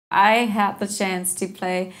I had the chance to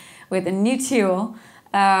play with a new tool,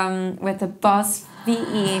 with the Boss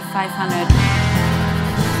VE-500.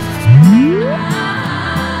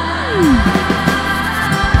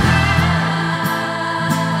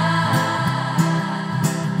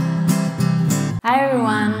 Hi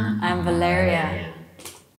everyone, I'm Valeria.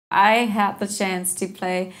 I had the chance to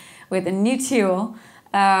play with a new tool,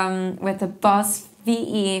 with the Boss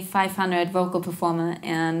VE-500 vocal performer,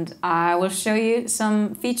 and I will show you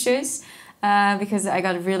some features because I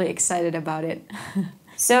got really excited about it.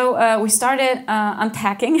 So we started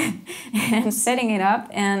unpacking and setting it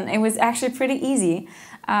up, and it was actually pretty easy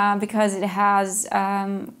because it has,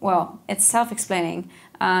 well, it's self-explaining.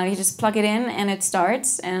 You just plug it in and it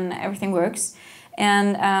starts and everything works.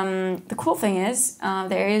 And the cool thing is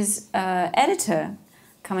there is an editor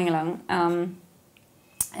coming along.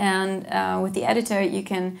 And with the editor you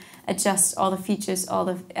can adjust all the features, all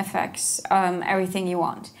the effects, everything you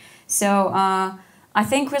want. So I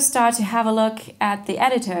think we'll start to have a look at the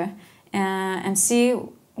editor and see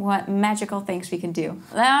what magical things we can do.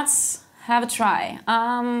 Let's have a try.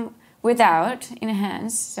 Without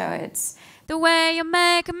enhance, so it's the way you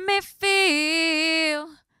make me feel.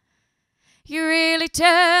 You really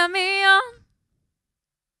turn me on.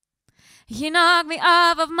 You knock me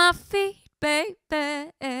off of my feet, baby.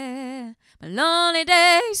 My lonely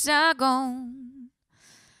days are gone.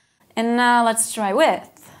 And now let's try with.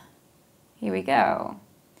 Here we go.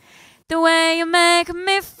 The way you make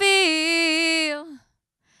me feel.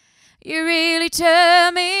 You really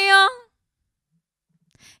turn me on.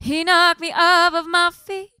 You knock me off of my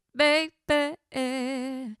feet, baby.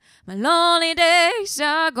 My lonely days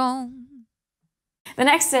are gone. The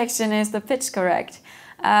next section is the pitch correct.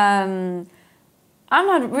 I'm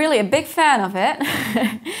not really a big fan of it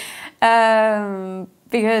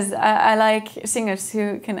because I like singers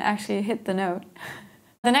who can actually hit the note.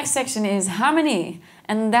 The next section is harmony,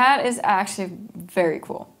 and that is actually very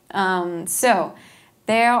cool. So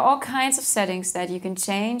there are all kinds of settings that you can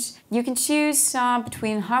change. You can choose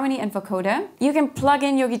between harmony and vocoder. You can plug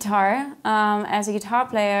in your guitar as a guitar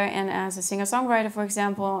player and as a singer-songwriter, for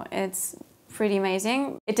example. It's pretty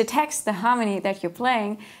amazing. It detects the harmony that you're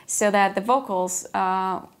playing so that the vocals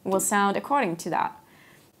will sound according to that.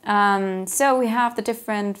 So we have the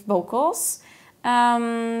different vocals.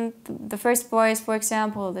 The first voice, for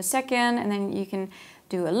example, the second, and then you can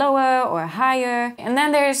do a lower or a higher. And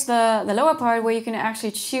then there's the lower part where you can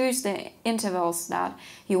actually choose the intervals that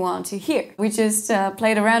you want to hear. We just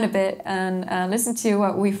played around a bit and listened to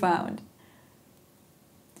what we found.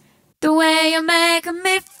 The way you make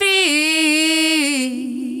me feel,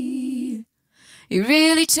 you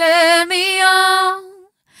really turn me on.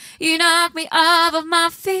 You knock me off of my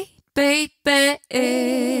feet, baby.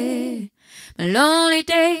 My lonely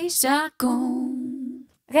days are gone.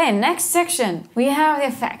 Okay, next section. We have the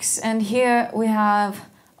effects, and here we have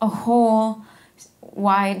a whole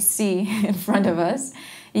wide sea in front of us.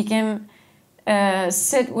 You can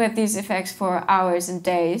sit with these effects for hours and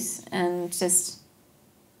days and just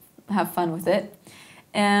have fun with it.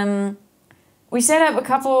 We set up a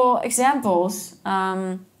couple examples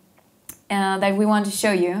that we want to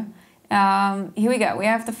show you. Here we go. We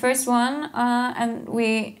have the first one, and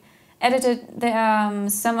we edited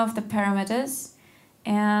some of the parameters,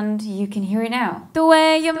 and you can hear it now. The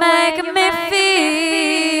way you make me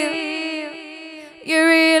feel, you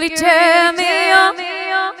really turn me on.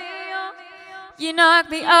 You knock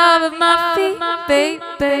me off of my feet,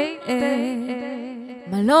 baby.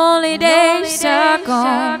 My lonely days are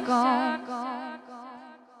gone.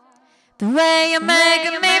 The way you make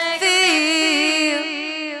me feel,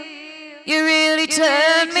 you really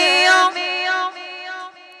turn me on.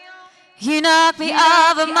 You knock me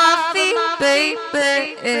off of my feet,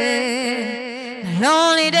 baby. My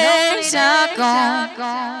lonely days are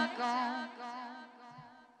gone.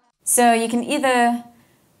 So you can either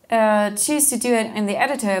choose to do it in the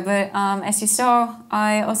editor, but as you saw,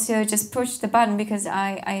 I also just pushed the button because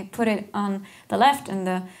I put it on the left and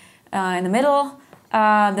in the middle,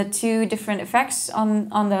 the two different effects on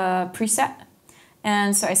the preset,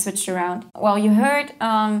 and so I switched around. Well, you heard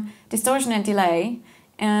distortion and delay,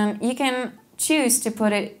 and you can choose to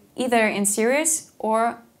put it either in series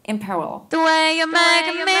or in parallel. The way you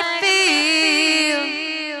make me feel,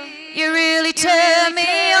 you really turn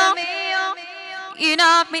me on. You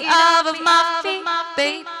knock me off of my feet,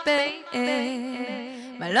 baby.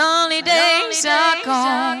 My lonely days are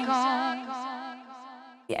gone.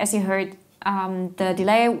 As you heard, the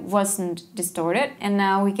delay wasn't distorted, and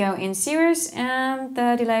now we go in series and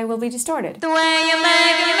the delay will be distorted. The way you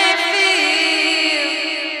make me feel,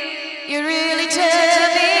 you really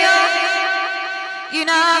turn me on. You You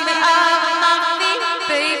knock me off my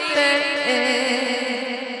feet, baby.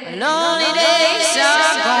 My lonely days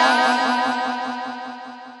are gone.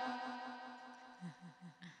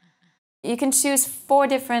 You can choose 4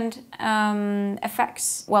 different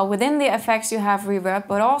effects. Well, within the effects you have reverb,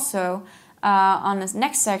 but also on this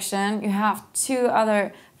next section you have 2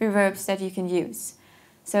 other reverbs that you can use.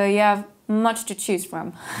 So you have much to choose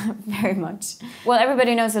from, very much. Well,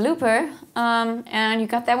 everybody knows a looper, and you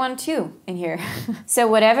got that one too in here. So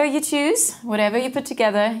whatever you choose, whatever you put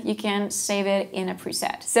together, you can save it in a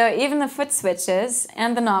preset. So even the foot switches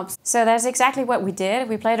and the knobs. So that's exactly what we did.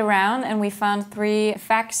 We played around and we found 3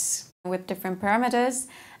 effects with different parameters,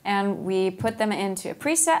 and we put them into a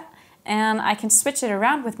preset, and I can switch it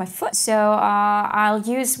around with my foot. So I'll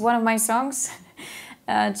use one of my songs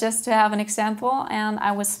just to have an example, and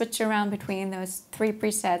I will switch around between those 3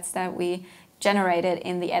 presets that we generated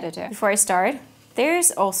in the editor. Before I start,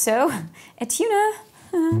 there's also a tuner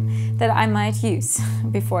that I might use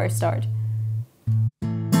before I start.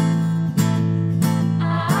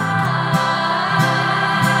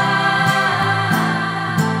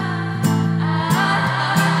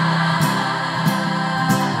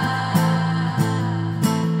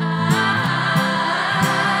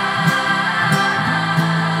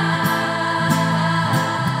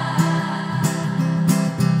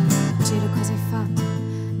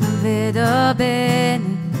 Vedo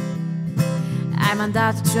bene, hai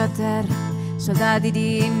mandato giù a terra soldati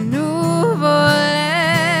di nuvole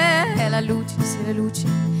e la luce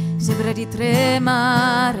sembra di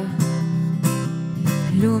tremare,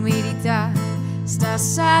 l'umidità sta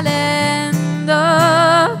salendo,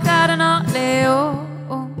 cadono le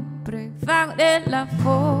ombre, fango della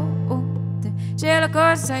fonte, cielo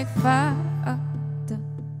cosa hai fatto?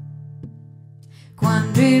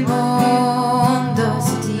 Quando il mondo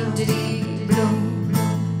si tinge di blu,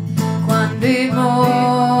 quando il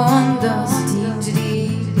mondo si tinge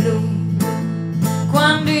di blu,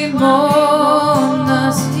 quando il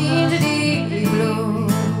mondo si tinge di blu,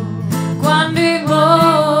 quando il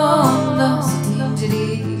mondo si tinge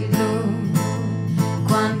di blu,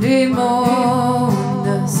 quando il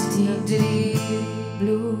mondo si tinge di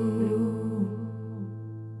blu.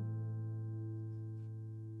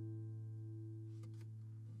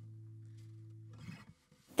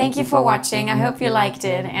 Thank you for watching. I hope you liked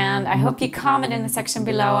it, and I hope you comment in the section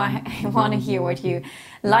below. I want to hear what you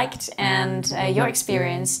liked and your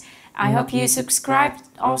experience. I hope you subscribed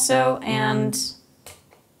also, and